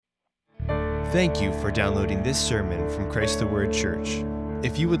Thank you for downloading this sermon from Christ the Word Church.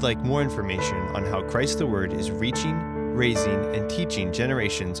 If you would like more information on how Christ the Word is reaching, raising, and teaching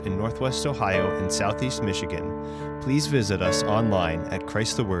generations in Northwest Ohio and Southeast Michigan, please visit us online at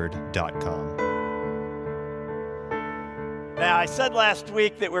christtheword.com. Now, I said last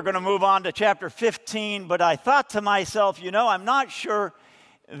week that we're going to move on to chapter 15, but I thought to myself, I'm not sure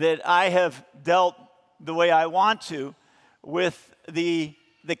that I have dealt the way I want to with the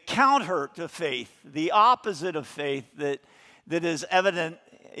counter to faith, the opposite of faith that is evident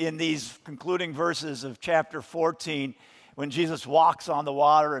in these concluding verses of chapter 14 when Jesus walks on the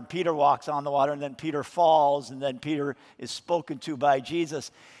water and Peter walks on the water and then Peter falls and then Peter is spoken to by Jesus.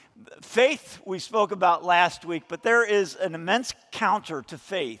 Faith we spoke about last week, but there is an immense counter to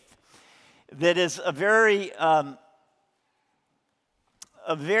faith that is a very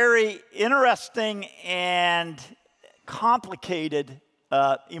interesting and complicated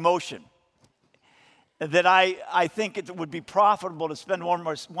emotion that I think it would be profitable to spend one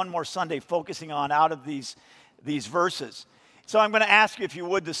more Sunday focusing on out of these verses. So I'm going to ask you, if you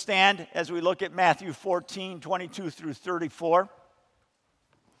would, to stand as we look at Matthew 14, 22 through 34.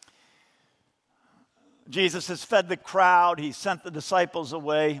 Jesus has fed the crowd. He sent the disciples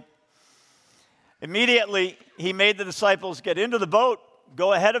away. Immediately, he made the disciples get into the boat,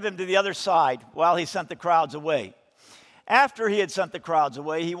 go ahead of him to the other side while he sent the crowds away. After he had sent the crowds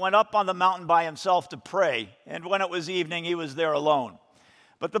away, he went up on the mountain by himself to pray, and when it was evening, he was there alone.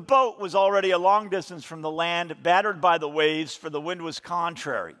 But the boat was already a long distance from the land, battered by the waves, for the wind was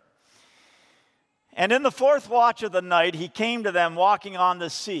contrary. And in the fourth watch of the night, he came to them walking on the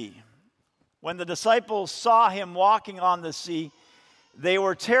sea. When the disciples saw him walking on the sea, they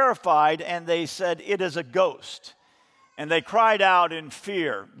were terrified, and they said, "It is a ghost." And they cried out in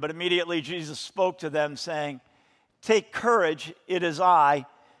fear. But immediately Jesus spoke to them, saying, "Take courage, it is I,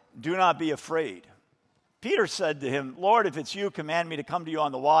 do not be afraid." Peter said to him, "Lord, if it's you, command me to come to you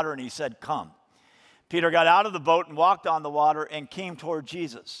on the water." And he said, "Come." Peter got out of the boat and walked on the water and came toward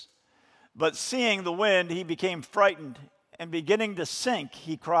Jesus. But seeing the wind, he became frightened, and beginning to sink,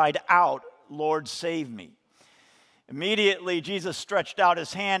 he cried out, "Lord, save me." Immediately Jesus stretched out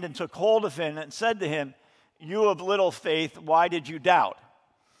his hand and took hold of him and said to him, "You of little faith, why did you doubt?"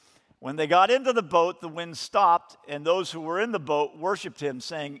 When they got into the boat, the wind stopped, and those who were in the boat worshiped him,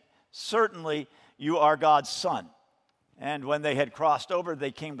 saying, "Certainly you are God's Son." And when they had crossed over,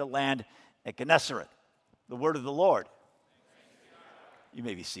 they came to land at Gennesaret. The word of the Lord. You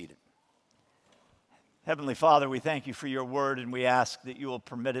may be seated. Heavenly Father, we thank you for your word, and we ask that you will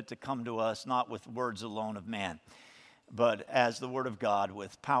permit it to come to us, not with words alone of man, but as the word of God,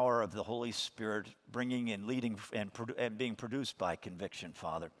 with power of the Holy Spirit, bringing and leading and being produced by conviction,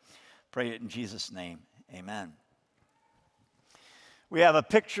 Father. Pray it in Jesus' name. Amen. We have a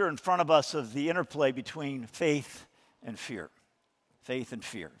picture in front of us of the interplay between faith and fear. Faith and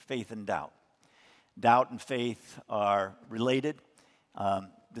fear. Faith and doubt. Doubt and faith are related,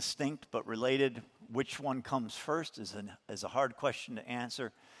 distinct but related. Which one comes first is a hard question to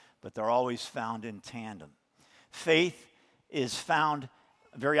answer, but they're always found in tandem. Faith is found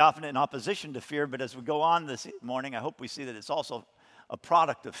very often in opposition to fear, but as we go on this morning, I hope we see that it's also a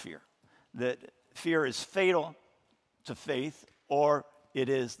product of fear. That fear is fatal to faith, or it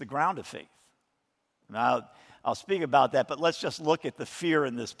is the ground of faith. Now, I'll speak about that, but let's just look at the fear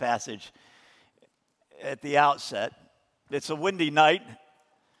in this passage at the outset. It's a windy night.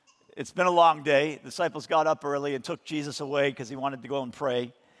 It's been a long day. The disciples got up early and took Jesus away because he wanted to go and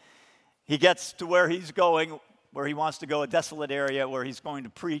pray. He gets to where he's going, where he wants to go, a desolate area where he's going to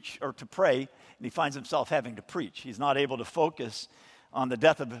preach or to pray, and he finds himself having to preach. He's not able to focus on the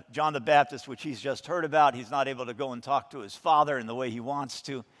death of John the Baptist, which he's just heard about. He's not able to go and talk to his father in the way he wants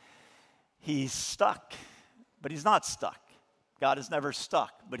to. He's stuck, but he's not stuck. God is never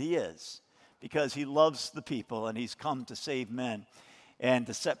stuck, but he is, because he loves the people, and he's come to save men and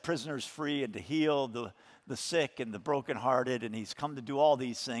to set prisoners free and to heal the sick and the brokenhearted, and he's come to do all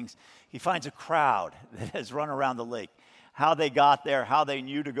these things. He finds a crowd that has run around the lake. How they got there, how they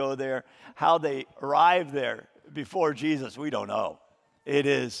knew to go there, how they arrived there before Jesus, we don't know.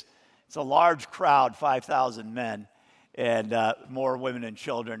 It's a large crowd, 5,000 men, and more women and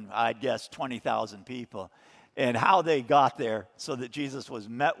children, I'd guess 20,000 people. And how they got there so that Jesus was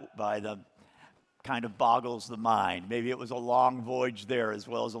met by them kind of boggles the mind. Maybe it was a long voyage there as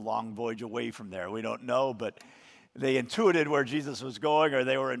well as a long voyage away from there. We don't know, but they intuited where Jesus was going, or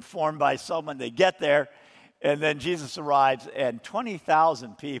they were informed by someone. They get there, and then Jesus arrives, and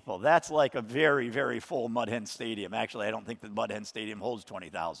 20,000 people. That's like a very, very full Mud Hen Stadium. Actually, I don't think the Mud Hen Stadium holds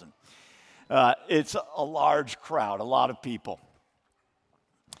 20,000. It's a large crowd, a lot of people.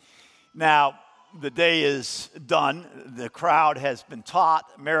 Now, the day is done. The crowd has been taught.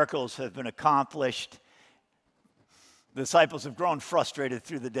 Miracles have been accomplished. The disciples have grown frustrated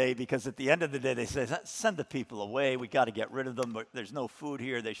through the day because at the end of the day they say, send the people away. We got to get rid of them. There's no food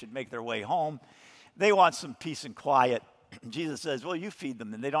here. They should make their way home. They want some peace and quiet. Jesus says, well, you feed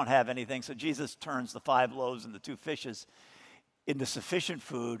them, and they don't have anything. So Jesus turns the 5 loaves and the 2 fishes into sufficient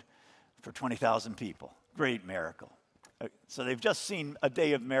food for 20,000 people. Great miracle. So they've just seen a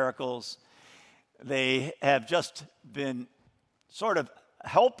day of miracles. They have just been sort of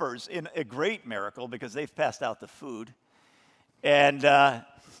helpers in a great miracle because they've passed out the food. And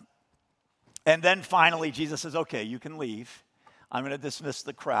then finally Jesus says, okay, you can leave. I'm going to dismiss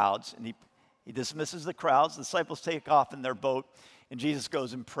the crowds. And he dismisses the crowds. The disciples take off in their boat, and Jesus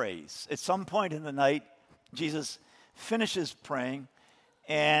goes and prays. At some point in the night, Jesus finishes praying,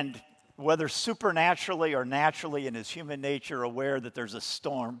 and whether supernaturally or naturally in his human nature aware that there's a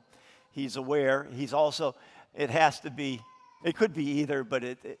storm, he's aware. He's also, it could be either, but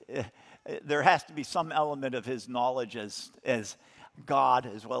there has to be some element of his knowledge as God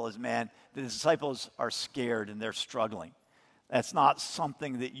as well as man. The disciples are scared and they're struggling. That's not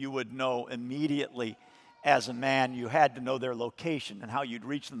something that you would know immediately as a man. You had to know their location and how you'd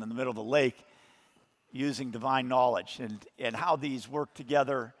reach them in the middle of the lake using divine knowledge and how these work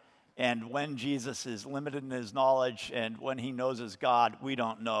together. And when Jesus is limited in his knowledge and when he knows as God, we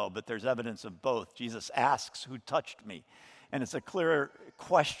don't know, but there's evidence of both. Jesus asks, who touched me? And it's a clear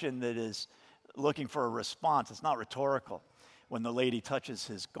question that is looking for a response. It's not rhetorical when the lady touches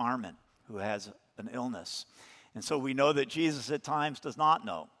his garment who has an illness. And so we know that Jesus at times does not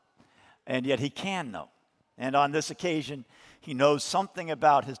know, and yet he can know. And on this occasion, he knows something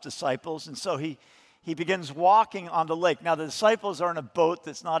about his disciples, and so he begins walking on the lake. Now, the disciples are in a boat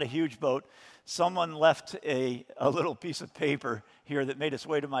that's not a huge boat. Someone left a little piece of paper here that made its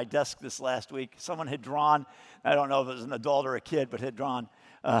way to my desk this last week. Someone had drawn, I don't know if it was an adult or a kid, but had drawn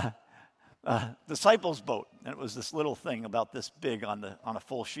disciples' boat. And it was this little thing about this big on a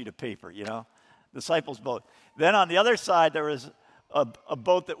full sheet of paper, disciples' boat. Then on the other side, there was a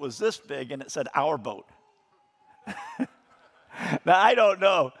boat that was this big, and it said, our boat. Now, I don't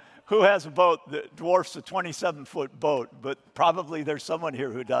know who has a boat that dwarfs a 27-foot boat, but probably there's someone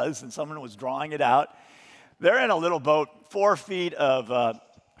here who does, and someone was drawing it out. They're in a little boat, 4 feet of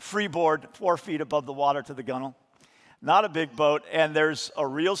freeboard, 4 feet above the water to the gunnel. Not a big boat, and there's a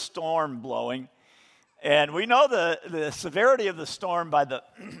real storm blowing. And we know the severity of the storm by the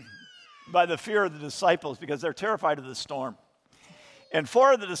by the fear of the disciples because they're terrified of the storm. And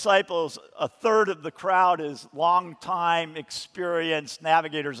 4 of the disciples, a third of the crowd, is long-time experienced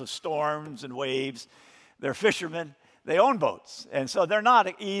navigators of storms and waves. They're fishermen. They own boats. And so they're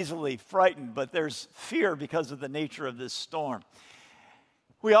not easily frightened, but there's fear because of the nature of this storm.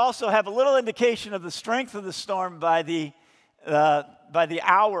 We also have a little indication of the strength of the storm by the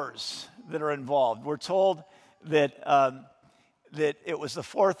hours that are involved. We're told that it was the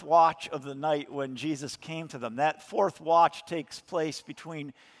 4th watch of the night when Jesus came to them. That 4th watch takes place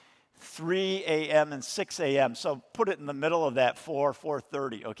between 3 a.m. and 6 a.m. So put it in the middle of that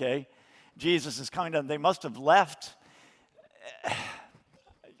 4:30, okay? Jesus is coming to them. They must have left.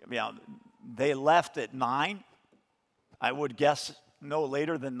 They left at 9. I would guess no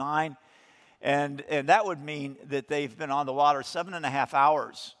later than 9. And that would mean that they've been on the water 7.5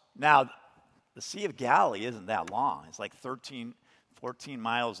 hours. Now, the Sea of Galilee isn't that long. It's like 14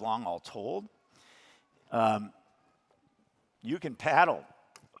 miles long all told. You can paddle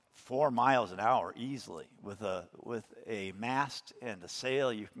 4 miles an hour easily. With a mast and a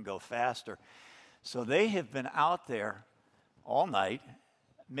sail, you can go faster. So they have been out there all night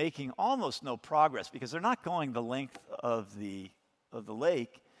making almost no progress because they're not going the length of the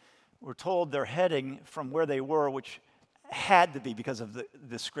lake. We're told they're heading from where they were, which had to be because of the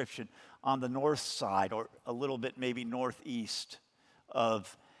description, on the north side or a little bit maybe northeast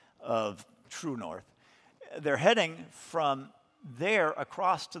of true north. They're heading from there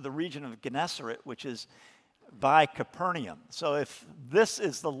across to the region of Gennesaret, which is by Capernaum. So if this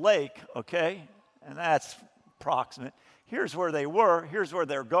is the lake, okay, and that's proximate, here's where they were, here's where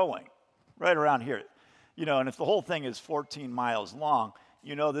they're going, right around here. And if the whole thing is 14 miles long,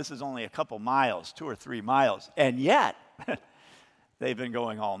 this is only a couple miles, 2 or 3 miles. And yet, they've been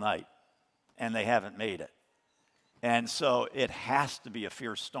going all night, and they haven't made it. And so it has to be a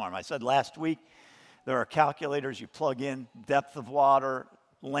fierce storm. I said last week, there are calculators you plug in, depth of water,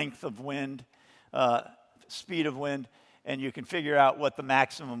 length of wind, speed of wind, and you can figure out what the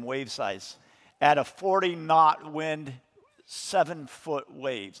maximum wave size. At a 40-knot wind, 7-foot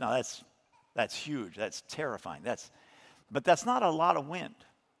waves. Now, that's huge. That's terrifying. But that's not a lot of wind.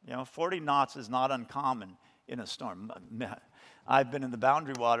 40 knots is not uncommon in a storm. I've been in the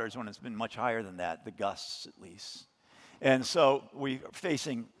boundary waters when it's been much higher than that, the gusts at least. And so we are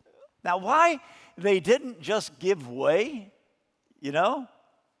facing, now why they didn't just give way,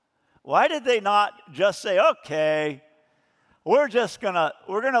 Why did they not just say, okay, we're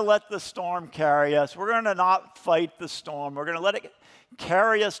gonna let the storm carry us. We're gonna not fight the storm. We're gonna let it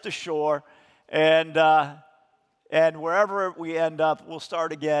carry us to shore, and wherever we end up, we'll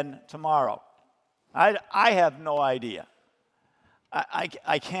start again tomorrow. I have no idea.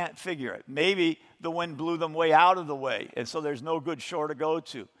 I can't figure it. Maybe the wind blew them way out of the way, and so there's no good shore to go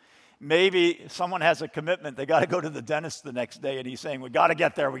to. Maybe someone has a commitment. They got to go to the dentist the next day, and he's saying, we got to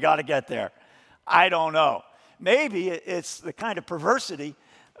get there. I don't know. Maybe it's the kind of perversity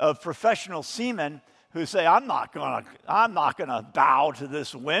of professional seamen who say, I'm not gonna bow to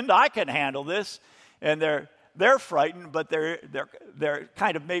this wind. I can handle this. And they're frightened, but they're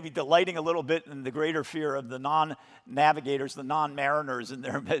kind of maybe delighting a little bit in the greater fear of the non-navigators, the non-mariners in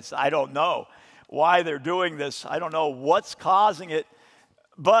their midst. I don't know why they're doing this. I don't know what's causing it,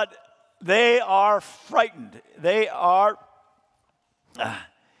 but they are frightened. They are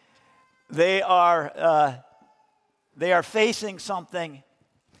facing something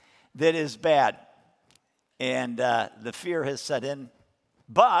that is bad, and the fear has set in.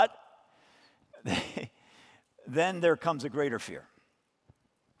 But then there comes a greater fear.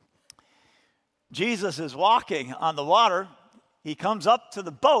 Jesus is walking on the water. He comes up to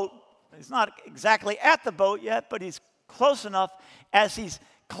the boat. He's not exactly at the boat yet, but he's close enough as he's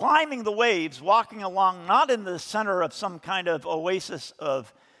climbing the waves, walking along, not in the center of some kind of oasis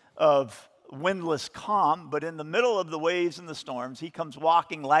of windless calm, but in the middle of the waves and the storms. He comes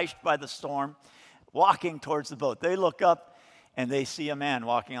walking, lashed by the storm, walking towards the boat. They look up and they see a man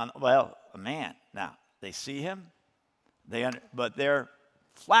walking on, a man. Now, they see him, but they're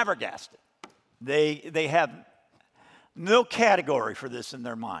flabbergasted. They have no category for this in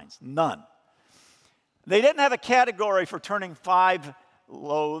their minds, none. They didn't have a category for turning 5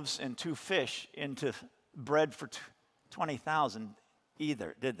 loaves and 2 fish into bread for 20,000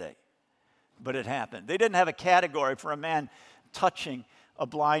 either, did they? But it happened. They didn't have a category for a man touching a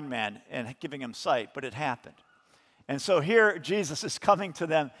blind man and giving him sight, but it happened. And so here Jesus is coming to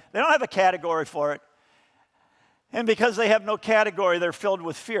them. They don't have a category for it. And because they have no category, they're filled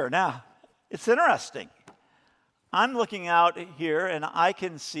with fear. Now, it's interesting. I'm looking out here and I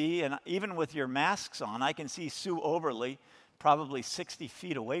can see, and even with your masks on, I can see Sue Overly probably 60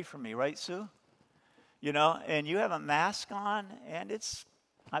 feet away from me, right, Sue? And you have a mask on, and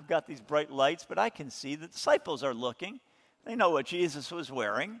I've got these bright lights, but I can see the disciples are looking. They know what Jesus was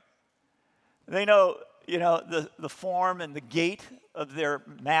wearing. They know, the form and the gait of their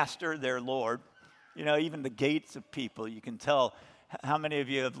master, their Lord. Even the gaits of people, you can tell. How many of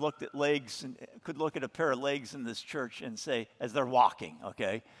you have looked at legs and could look at a pair of legs in this church and say, as they're walking,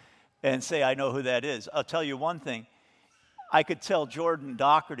 okay, and say, I know who that is? I'll tell you one thing. I could tell Jordan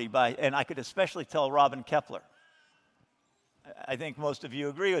Doherty and I could especially tell Robin Kepler. I think most of you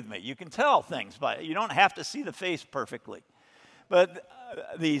agree with me. You can tell things you don't have to see the face perfectly. But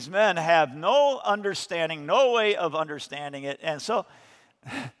these men have no understanding, no way of understanding it. And so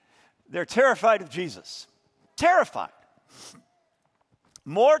they're terrified of Jesus. Terrified.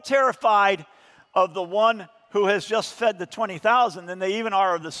 More terrified of the one who has just fed the 20,000 than they even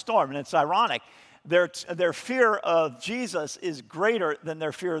are of the storm. And it's ironic. Their fear of Jesus is greater than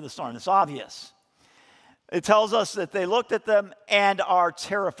their fear of the storm. It's obvious. It tells us that they looked at them and are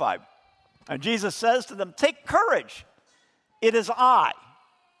terrified. And Jesus says to them, take courage. It is I.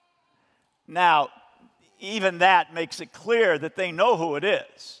 Now, even that makes it clear that they know who it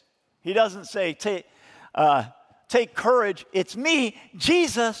is. He doesn't say, take courage. It's me,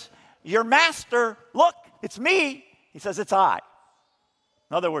 Jesus, your master. Look, it's me. He says, it's I.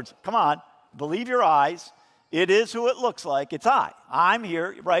 In other words, come on, believe your eyes. It is who it looks like. It's I. I'm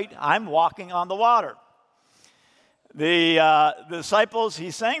here, right? I'm walking on the water. The disciples,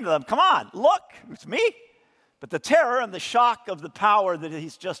 he's saying to them, come on, look, it's me. But the terror and the shock of the power that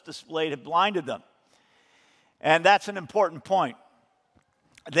he's just displayed have blinded them. And that's an important point.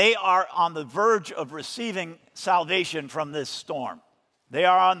 They are on the verge of receiving salvation from this storm. They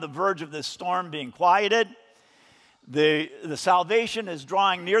are on the verge of this storm being quieted. The salvation is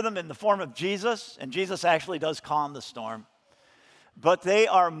drawing near them in the form of Jesus, and Jesus actually does calm the storm. But they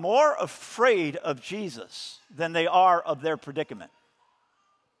are more afraid of Jesus than they are of their predicament.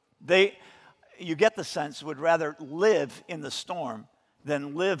 You get the sense, would rather live in the storm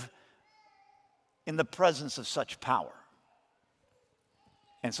than live in the presence of such power.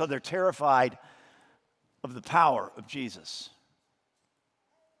 And so they're terrified of the power of Jesus.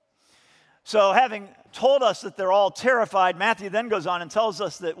 So having told us that they're all terrified, Matthew then goes on and tells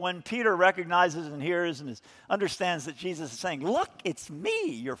us that when Peter recognizes and hears and understands that Jesus is saying, "Look, it's me,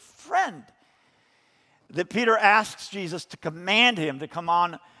 your friend," that Peter asks Jesus to command him to come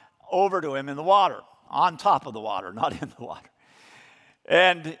on over to him in the water, on top of the water, not in the water.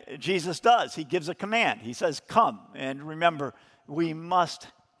 And Jesus does. He gives a command. He says, "Come." And remember, we must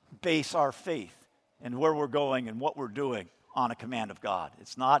base our faith and where we're going and what we're doing on a command of God.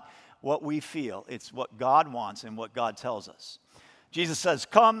 It's not what we feel. It's what God wants and what God tells us. Jesus says,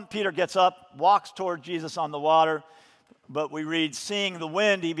 "Come." Peter gets up, walks toward Jesus on the water. But we read, seeing the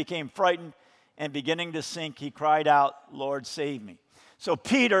wind, he became frightened, and beginning to sink, he cried out, "Lord, save me." So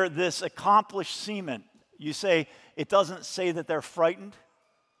Peter, this accomplished seaman, you say, it doesn't say that they're frightened,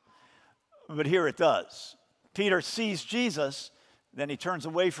 but here it does. Peter sees Jesus, then he turns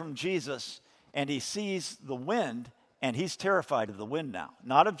away from Jesus, and he sees the wind, and he's terrified of the wind now.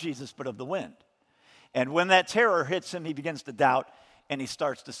 Not of Jesus, but of the wind. And when that terror hits him, he begins to doubt, and he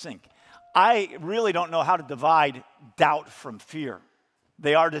starts to sink. I really don't know how to divide doubt from fear.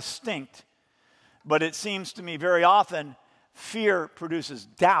 They are distinct, but it seems to me very often fear produces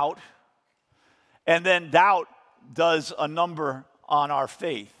doubt, and then doubt does a number on our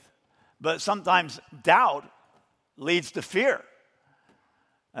faith. But sometimes doubt leads to fear.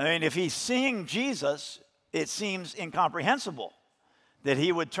 I mean, if he's seeing Jesus, it seems incomprehensible that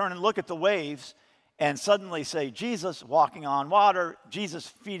he would turn and look at the waves and suddenly say, Jesus walking on water, Jesus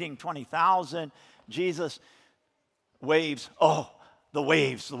feeding 20,000, Jesus, waves, oh, the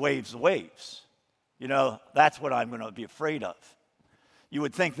waves, the waves, the waves. You know, that's what I'm going to be afraid of. You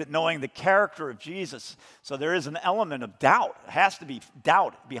would think that knowing the character of Jesus, so there is an element of doubt. It has to be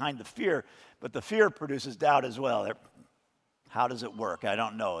doubt behind the fear, but the fear produces doubt as well. How does it work? I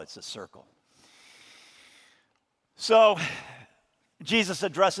don't know. It's a circle. So Jesus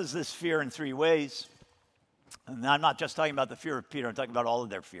addresses this fear in three ways. And I'm not just talking about the fear of Peter. I'm talking about all of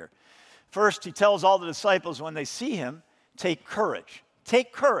their fear. First, he tells all the disciples when they see him, take courage.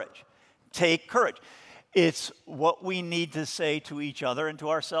 Take courage. Take courage. It's what we need to say to each other and to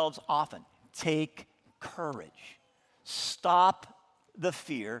ourselves often. Take courage. Stop the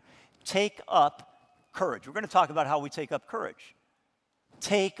fear. Take up courage. We're going to talk about how we take up courage.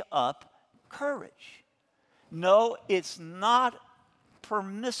 Take up courage. No, it's not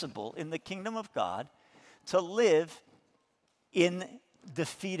permissible in the kingdom of God to live in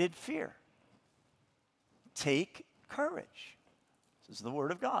defeated fear. Take courage. This is the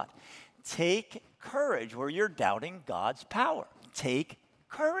word of God. Take courage where you're doubting God's power. Take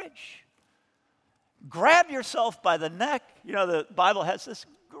courage. Grab yourself by the neck. You know, the Bible has this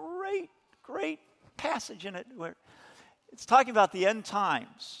great passage in it where it's talking about the end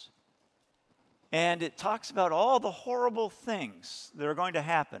times. And it talks about all the horrible things that are going to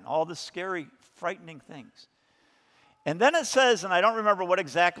happen, all the scary, frightening things. And then it says, and I don't remember what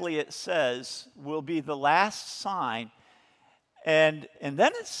exactly it says, will be the last sign. And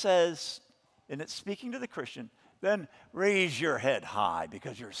then it says, and it's speaking to the Christian, then raise your head high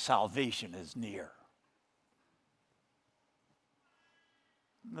because your salvation is near.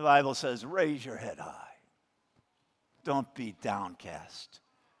 The Bible says, raise your head high. Don't be downcast.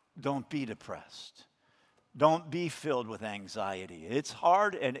 Don't be depressed. Don't be filled with anxiety. It's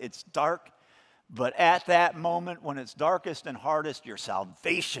hard and it's dark, but at that moment when it's darkest and hardest, your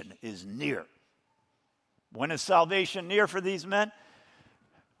salvation is near. When is salvation near for these men?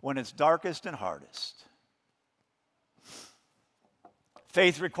 When it's darkest and hardest.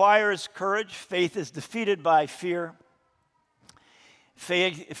 Faith requires courage. Faith is defeated by fear.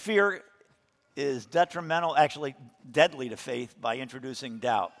 Fear is detrimental, actually deadly to faith by introducing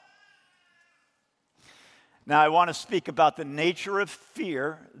doubt. Now, I want to speak about the nature of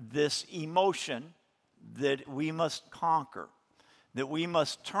fear, this emotion that we must conquer, that we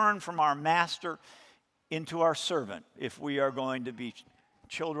must turn from our master into our servant if we are going to be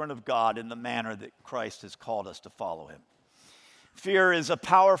children of God in the manner that Christ has called us to follow him. Fear is a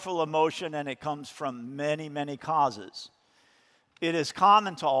powerful emotion, and it comes from many, many causes. It is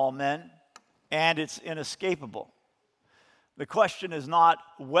common to all men, and it's inescapable. The question is not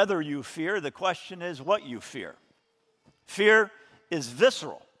whether you fear, the question is what you fear. Fear is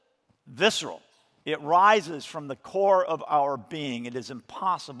visceral. It rises from the core of our being. It is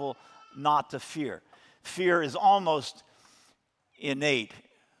impossible not to fear. Fear is almost innate.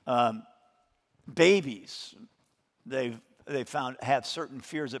 Babies, they found have certain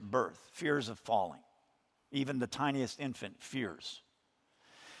fears at birth, fears of falling. Even the tiniest infant fears.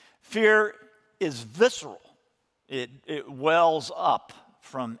 Fear is visceral. It wells up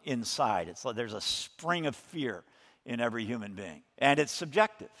from inside. It's like there's a spring of fear in every human being. And it's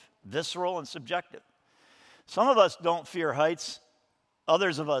subjective. visceral and subjective. Some of us don't fear heights,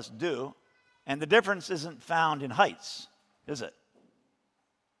 others of us do, and the difference isn't found in heights, is it?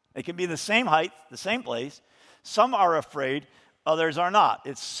 It can be the same height, the same place. Some are afraid, others are not.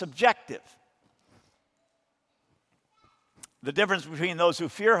 It's subjective. The difference between those who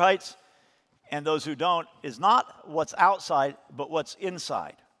fear heights and those who don't is not what's outside, but what's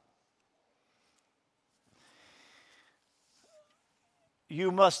inside.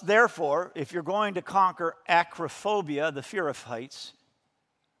 You must therefore, if you're going to conquer acrophobia, the fear of heights,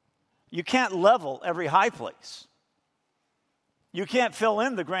 you can't level every high place. You can't fill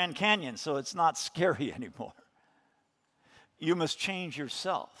in the Grand Canyon so it's not scary anymore. You must change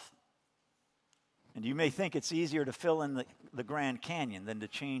yourself. And you may think it's easier to fill in the Grand Canyon than to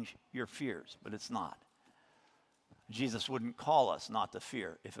change your fears, but it's not. Jesus wouldn't call us not to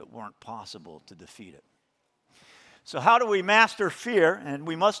fear if it weren't possible to defeat it. So how do we master fear? And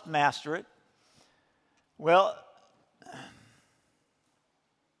we must master it. Well, I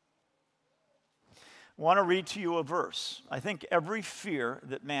want to read to you a verse. I think every fear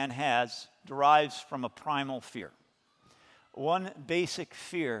that man has derives from a primal fear. One basic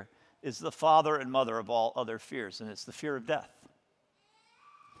fear is the father and mother of all other fears, and it's the fear of death.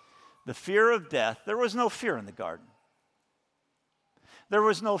 The fear of death, there was no fear in the garden. There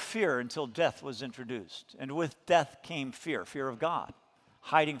was no fear until death was introduced. And with death came fear, fear of God,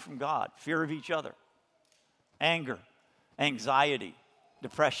 hiding from God, fear of each other, anger, anxiety,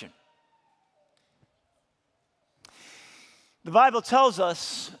 depression. The Bible tells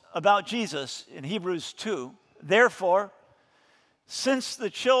us about Jesus in Hebrews 2, therefore, since the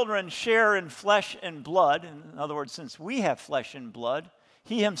children share in flesh and blood, in other words, since we have flesh and blood,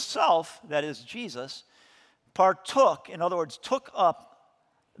 he himself, that is Jesus, partook, in other words, took up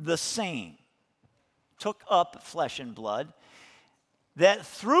the same, took up flesh and blood, that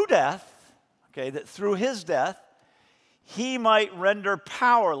through death, that through his death, he might render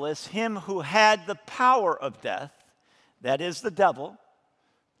powerless him who had the power of death, that is the devil.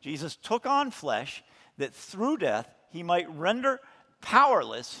 Jesus took on flesh, that through death he might render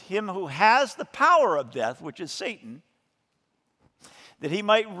powerless him who has the power of death, which is Satan, that he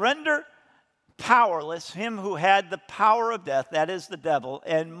might render powerless him who had the power of death, that is the devil,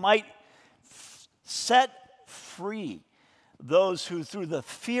 and might set free those who through the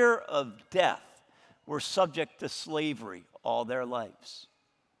fear of death were subject to slavery all their lives.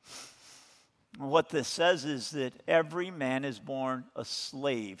 What this says is that every man is born a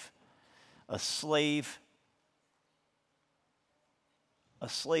slave to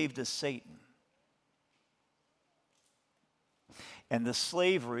Satan. And the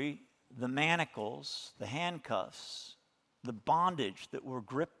slavery, the manacles, the handcuffs, the bondage that we're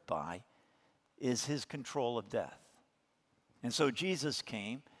gripped by is his control of death. And so Jesus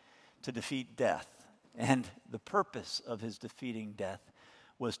came to defeat death. And the purpose of his defeating death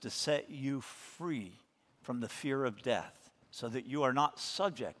was to set you free from the fear of death so that you are not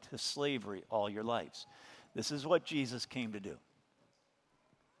subject to slavery all your lives. This is what Jesus came to do.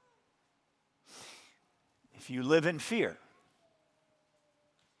 If you live in fear,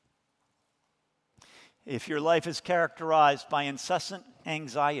 if your life is characterized by incessant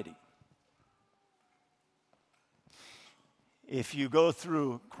anxiety, if you go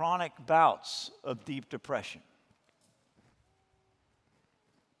through chronic bouts of deep depression,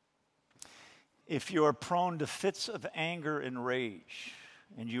 if you are prone to fits of anger and rage,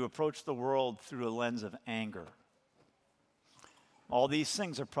 and you approach the world through a lens of anger, all these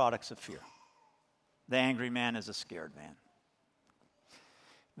things are products of fear. The angry man is a scared man.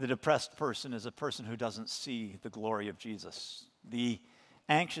 The depressed person is a person who doesn't see the glory of Jesus. The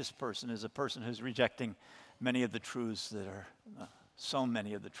anxious person is a person who's rejecting many of the truths that are, so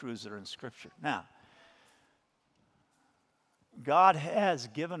many of the truths that are in Scripture. Now, God has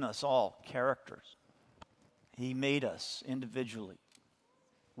given us all characters. He made us individually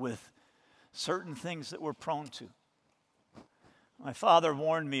with certain things that we're prone to. My father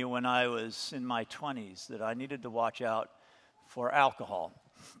warned me when I was in my 20s that I needed to watch out for alcohol.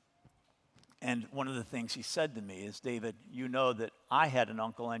 And one of the things he said to me is, David, you know that I had an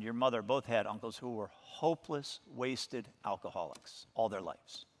uncle and your mother both had uncles who were hopeless, wasted alcoholics all their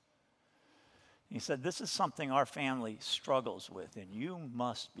lives. He said, this is something our family struggles with, and you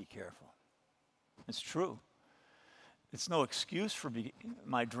must be careful. It's true. It's no excuse for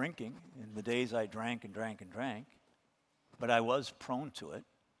my drinking in the days I drank and drank and drank, but I was prone to it.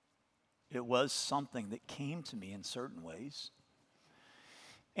 It was something that came to me in certain ways.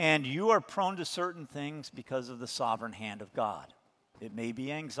 And you are prone to certain things because of the sovereign hand of God. It may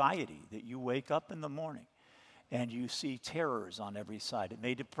be anxiety that you wake up in the morning and you see terrors on every side. It may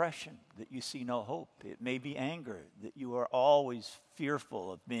be depression, that you see no hope. It may be anger, that you are always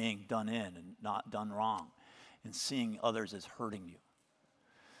fearful of being done in and not done wrong, and seeing others as hurting you.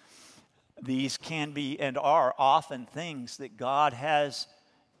 These can be and are often things that God has,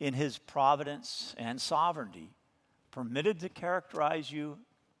 in his providence and sovereignty, permitted to characterize you,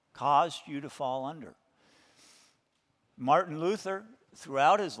 caused you to fall under. Martin Luther,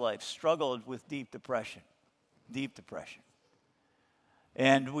 throughout his life, struggled with deep depression.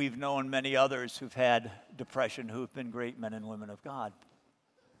 And we've known many others who've had depression who've been great men and women of God.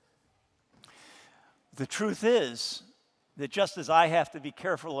 The truth is that just as I have to be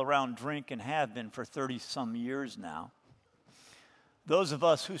careful around drink and have been for 30-some years now, those of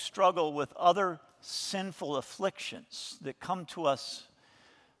us who struggle with other sinful afflictions that come to us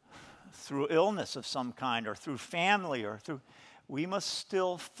through illness of some kind or through family we must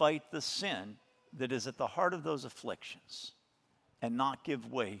still fight the sin that is at the heart of those afflictions and not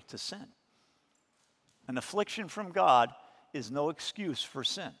give way to sin. An affliction from God is no excuse for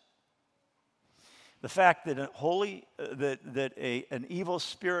sin. The fact that an evil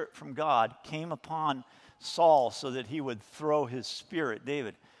spirit from God came upon Saul so that he would throw his spear at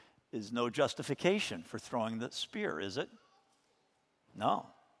David is no justification for throwing the spear, is it? No.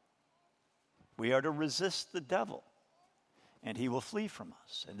 We are to resist the devil, and he will flee from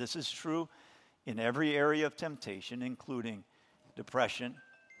us. And this is true in every area of temptation, including depression,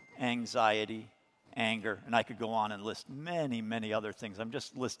 anxiety, anger, and I could go on and list many, many other things. I'm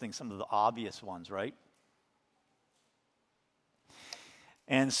just listing some of the obvious ones, right?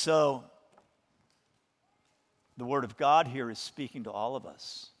 And so, the Word of God here is speaking to all of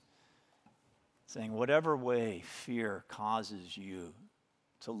us, saying, whatever way fear causes you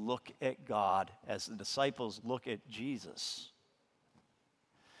to look at God as the disciples look at Jesus,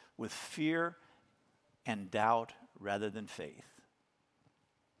 with fear and doubt rather than faith,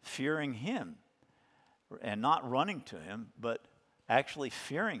 fearing him and not running to him, but actually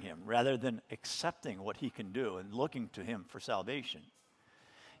fearing him rather than accepting what he can do and looking to him for salvation.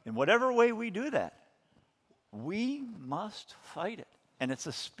 In whatever way we do that, we must fight it. And it's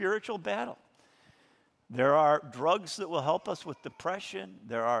a spiritual battle. There are drugs that will help us with depression.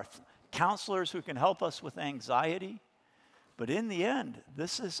 There are counselors who can help us with anxiety. But in the end,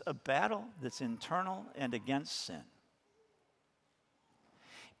 this is a battle that's internal and against sin.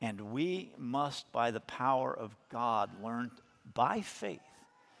 And we must, by the power of God, learn by faith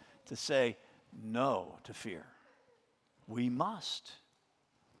to say no to fear. We must.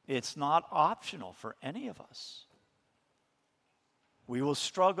 It's not optional for any of us. We will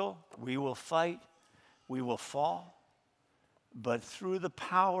struggle, we will fight, we will fall. But through the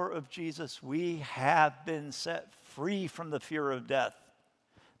power of Jesus, we have been set free from the fear of death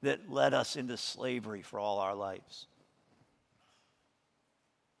that led us into slavery for all our lives.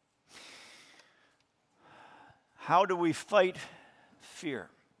 How do we fight fear?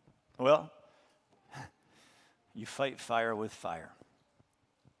 Well, you fight fire with fire.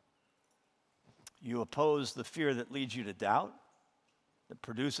 You oppose the fear that leads you to doubt, that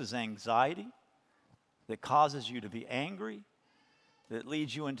produces anxiety, that causes you to be angry, that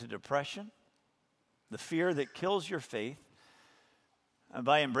leads you into depression, the fear that kills your faith,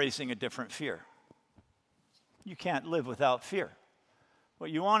 by embracing a different fear. You can't live without fear.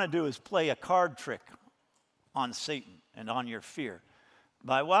 What you want to do is play a card trick on Satan and on your fear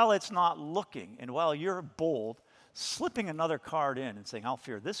by, while it's not looking and while you're bold, slipping another card in and saying, I'll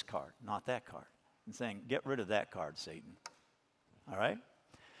fear this card, not that card. And saying, get rid of that card, Satan. All right?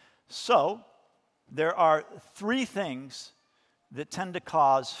 So, there are three things that tend to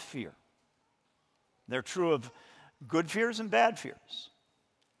cause fear. They're true of good fears and bad fears.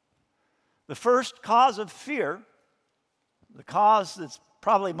 The first cause of fear, the cause that's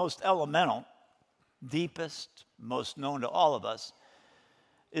probably most elemental, deepest, most known to all of us,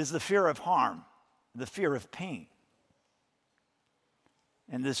 is the fear of harm, the fear of pain.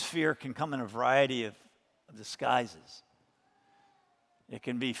 And this fear can come in a variety of disguises. It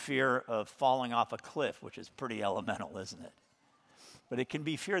can be fear of falling off a cliff, which is pretty elemental, isn't it? But it can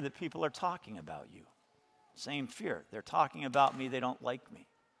be fear that people are talking about you. Same fear. They're talking about me, they don't like me.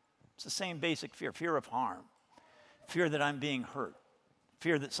 It's the same basic fear, fear of harm, fear that I'm being hurt,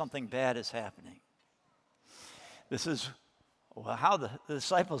 fear that something bad is happening. This is how the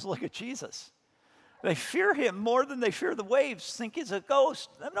disciples look at Jesus. They fear him more than they fear the waves, think he's a ghost.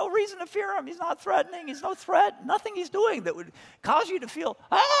 They have no reason to fear him. He's not threatening. He's no threat. Nothing he's doing that would cause you to feel,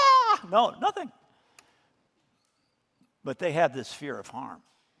 no, nothing. But they have this fear of harm,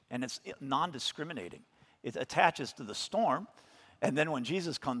 and it's non-discriminating. It attaches to the storm, and then when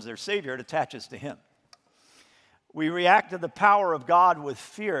Jesus comes, their Savior, it attaches to him. We react to the power of God with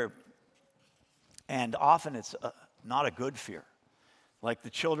fear, and often it's not a good fear. Like the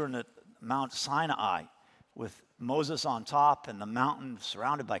children at Mount Sinai with Moses on top and the mountain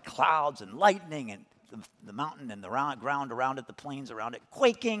surrounded by clouds and lightning, and the mountain and the ground around it, the plains around it,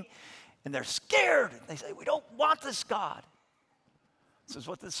 quaking, and they're scared. They say, we don't want this God. This is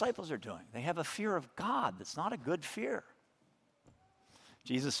what the disciples are doing. They have a fear of God that's not a good fear.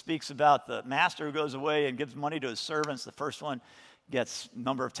 Jesus speaks about the master who goes away and gives money to his servants. The first one gets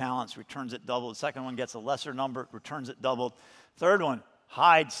number of talents, returns it double. The second one gets a lesser number, returns it double. Third one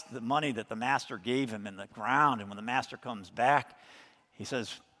hides the money that the master gave him in the ground. And when the master comes back, he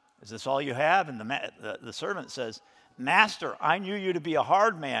says, is this all you have? And the servant says, Master, I knew you to be a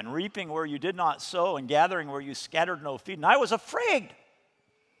hard man, reaping where you did not sow and gathering where you scattered no seed. And I was afraid.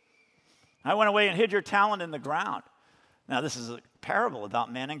 I went away and hid your talent in the ground. Now, this is a parable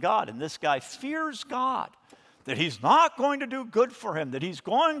about man and God, and this guy fears God, that he's not going to do good for him, that he's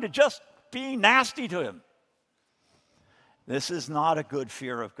going to just be nasty to him. This is not a good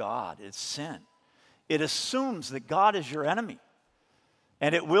fear of God. It's sin. It assumes that God is your enemy,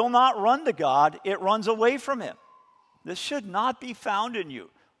 and it will not run to God. It runs away from him. This should not be found in you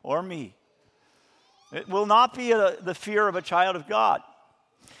or me. It will not be the fear of a child of God.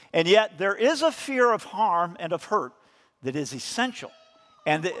 And yet there is a fear of harm and of hurt that is essential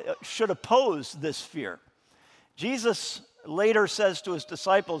and that should oppose this fear. Jesus later says to his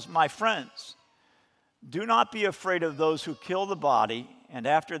disciples, my friends, do not be afraid of those who kill the body and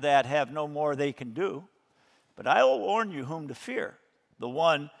after that have no more they can do, but I will warn you whom to fear. The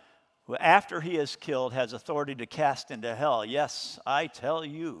one who after he is killed has authority to cast into hell. Yes, I tell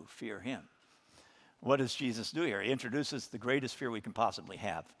you, fear him. What does Jesus do here? He introduces the greatest fear we can possibly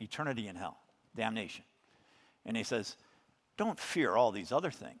have, eternity in hell, damnation. And he says, don't fear all these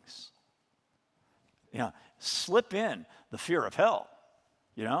other things. Slip in the fear of hell.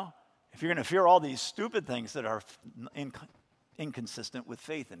 If you're going to fear all these stupid things that are inconsistent with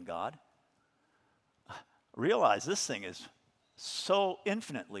faith in God, realize this thing is so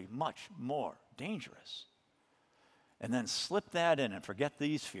infinitely much more dangerous. And then slip that in and forget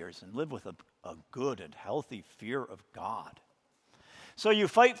these fears and live with a good and healthy fear of God. So you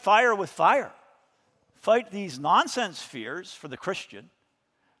fight fire with fire. Fight these nonsense fears for the Christian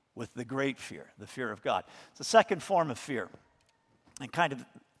with the great fear, the fear of God. It's the second form of fear, and kind of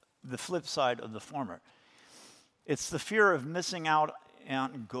the flip side of the former. It's the fear of missing out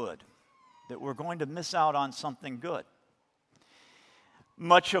on good, that we're going to miss out on something good.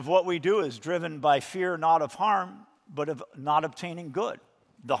 Much of what we do is driven by fear not of harm, but of not obtaining good.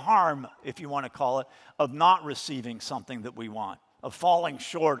 The harm, if you want to call it, of not receiving something that we want, of falling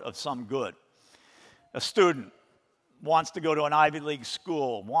short of some good. A student wants to go to an Ivy League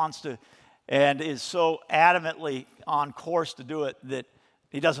school, and is so adamantly on course to do it that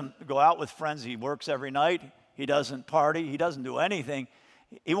he doesn't go out with friends. He works every night. He doesn't party. He doesn't do anything.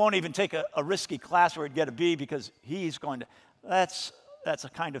 He won't even take a risky class where he'd get a B because he's going to. That's a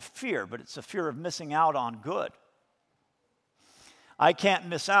kind of fear, but it's a fear of missing out on good. I can't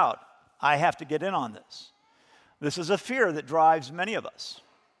miss out. I have to get in on this. This is a fear that drives many of us.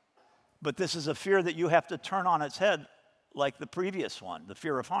 But this is a fear that you have to turn on its head like the previous one, the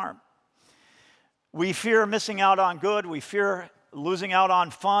fear of harm. We fear missing out on good. We fear losing out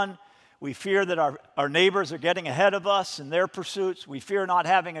on fun. We fear that our neighbors are getting ahead of us in their pursuits. We fear not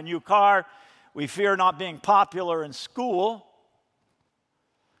having a new car. We fear not being popular in school.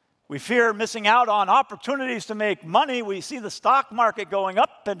 We fear missing out on opportunities to make money. We see the stock market going up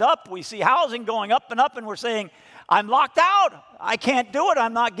and up. We see housing going up, and we're saying, I'm locked out. I can't do it.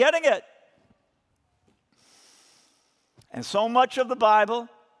 I'm not getting it. And so much of the Bible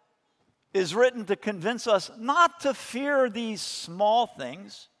is written to convince us not to fear these small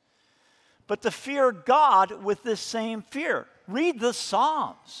things, but to fear God with this same fear. Read the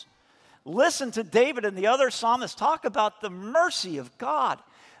Psalms. Listen to David and the other psalmists talk about the mercy of God,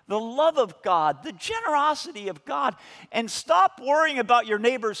 the love of God, the generosity of God, and stop worrying about your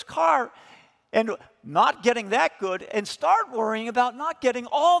neighbor's car and not getting that good, and start worrying about not getting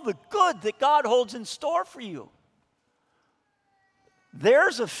all the good that God holds in store for you.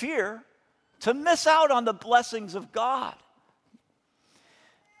 There's a fear to miss out on the blessings of God.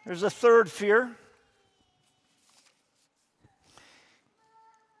 There's a third fear,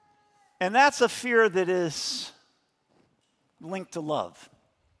 and that's a fear that is linked to love.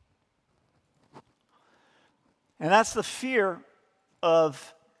 And that's the fear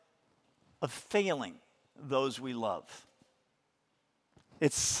of failing those we love.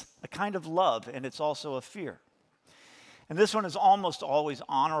 It's a kind of love, and it's also a fear. And this one is almost always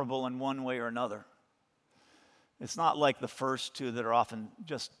honorable in one way or another. It's not like the first two that are often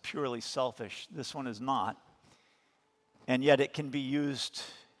just purely selfish. This one is not. And yet it can be used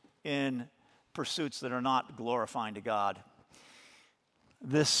in pursuits that are not glorifying to God.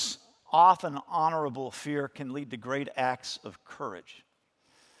 This often honorable fear can lead to great acts of courage.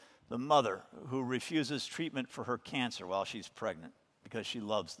 The mother who refuses treatment for her cancer while she's pregnant because she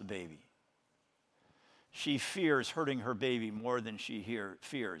loves the baby. She fears hurting her baby more than she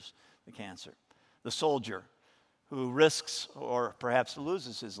fears the cancer. The soldier who risks or perhaps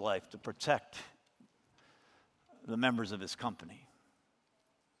loses his life to protect the members of his company.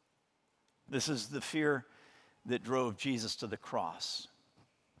 This is the fear that drove Jesus to the cross.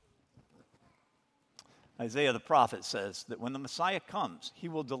 Isaiah the prophet says that when the Messiah comes, he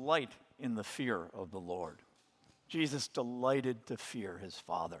will delight in the fear of the Lord. Jesus delighted to fear his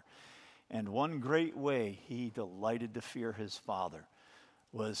Father. And one great way he delighted to fear his Father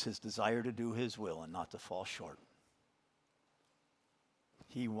was his desire to do his will and not to fall short.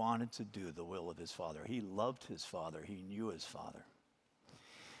 He wanted to do the will of his Father. He loved his Father. He knew his Father.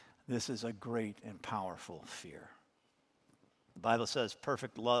 This is a great and powerful fear. The Bible says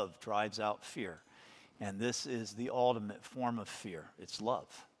perfect love drives out fear. And this is the ultimate form of fear. It's love.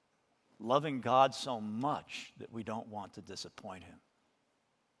 Loving God so much that we don't want to disappoint him.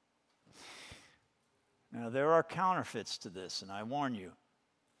 Now, there are counterfeits to this, and I warn you.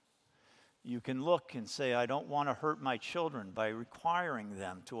 You can look and say, I don't want to hurt my children by requiring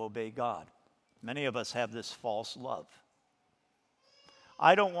them to obey God. Many of us have this false love.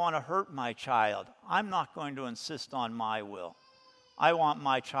 I don't want to hurt my child. I'm not going to insist on my will. I want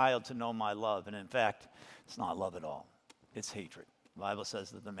my child to know my love. And in fact, it's not love at all. It's hatred. The Bible says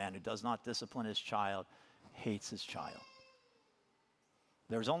that the man who does not discipline his child hates his child.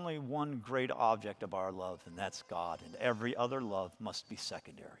 There's only one great object of our love, and that's God. And every other love must be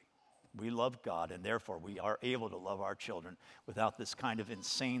secondary. We love God, and therefore we are able to love our children without this kind of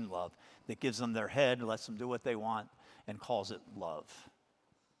insane love that gives them their head, lets them do what they want, and calls it love.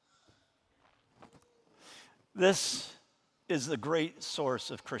 This is the great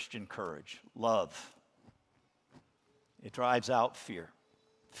source of Christian courage, love. It drives out fear,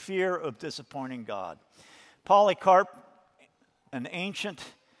 fear of disappointing God. Polycarp, an ancient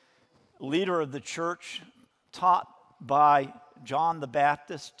leader of the church, taught by John the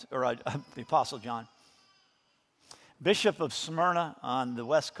Baptist, or the Apostle John, bishop of Smyrna on the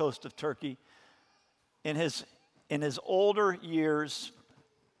west coast of Turkey. In his older years,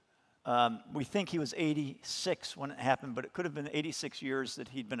 we think he was 86 when it happened, but it could have been 86 years that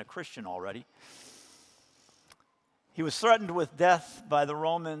he'd been a Christian already. He was threatened with death by the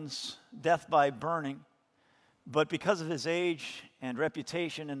Romans, death by burning. But because of his age and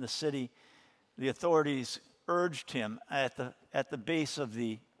reputation in the city, the authorities urged him at the base of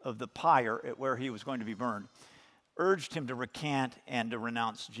the pyre at where he was going to be burned, urged him to recant and to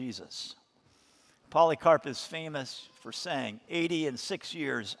renounce Jesus. Polycarp is famous for saying, 86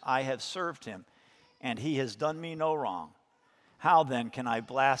 years I have served him, and he has done me no wrong. How then can I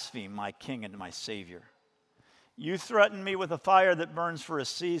blaspheme my King and my Savior? You threaten me with a fire that burns for a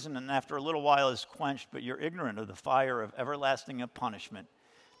season and after a little while is quenched, but you're ignorant of the fire of everlasting punishment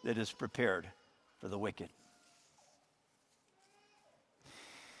that is prepared for the wicked.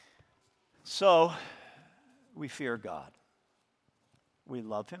 So, we fear God. We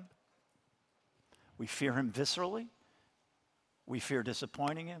love him. We fear him viscerally. We fear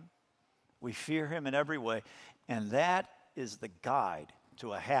disappointing him. We fear him in every way. And that is the guide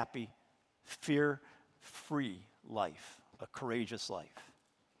to a happy, fear-free life, a courageous life.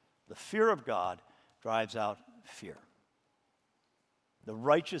 The fear of God drives out fear. The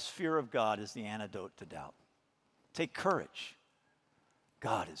righteous fear of God is the antidote to doubt. Take courage.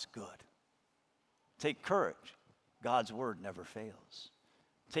 God is good. Take courage. God's word never fails.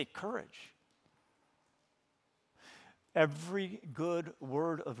 Take courage. Every good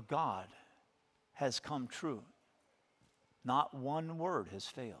word of God has come true. Not one word has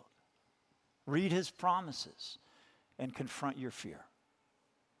failed. Read his promises and confront your fear.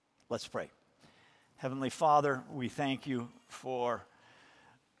 Let's pray. Heavenly Father, we thank you for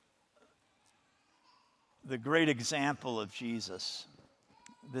the great example of Jesus,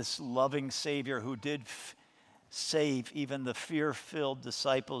 this loving Savior who did save even the fear-filled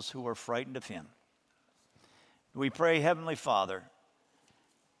disciples who were frightened of him. We pray, Heavenly Father,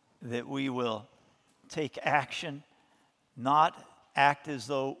 that we will take action, not act as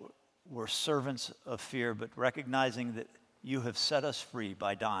though we're servants of fear, but recognizing that you have set us free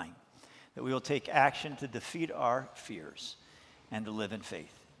by dying, that we will take action to defeat our fears and to live in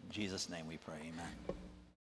faith. In Jesus' name we pray, amen.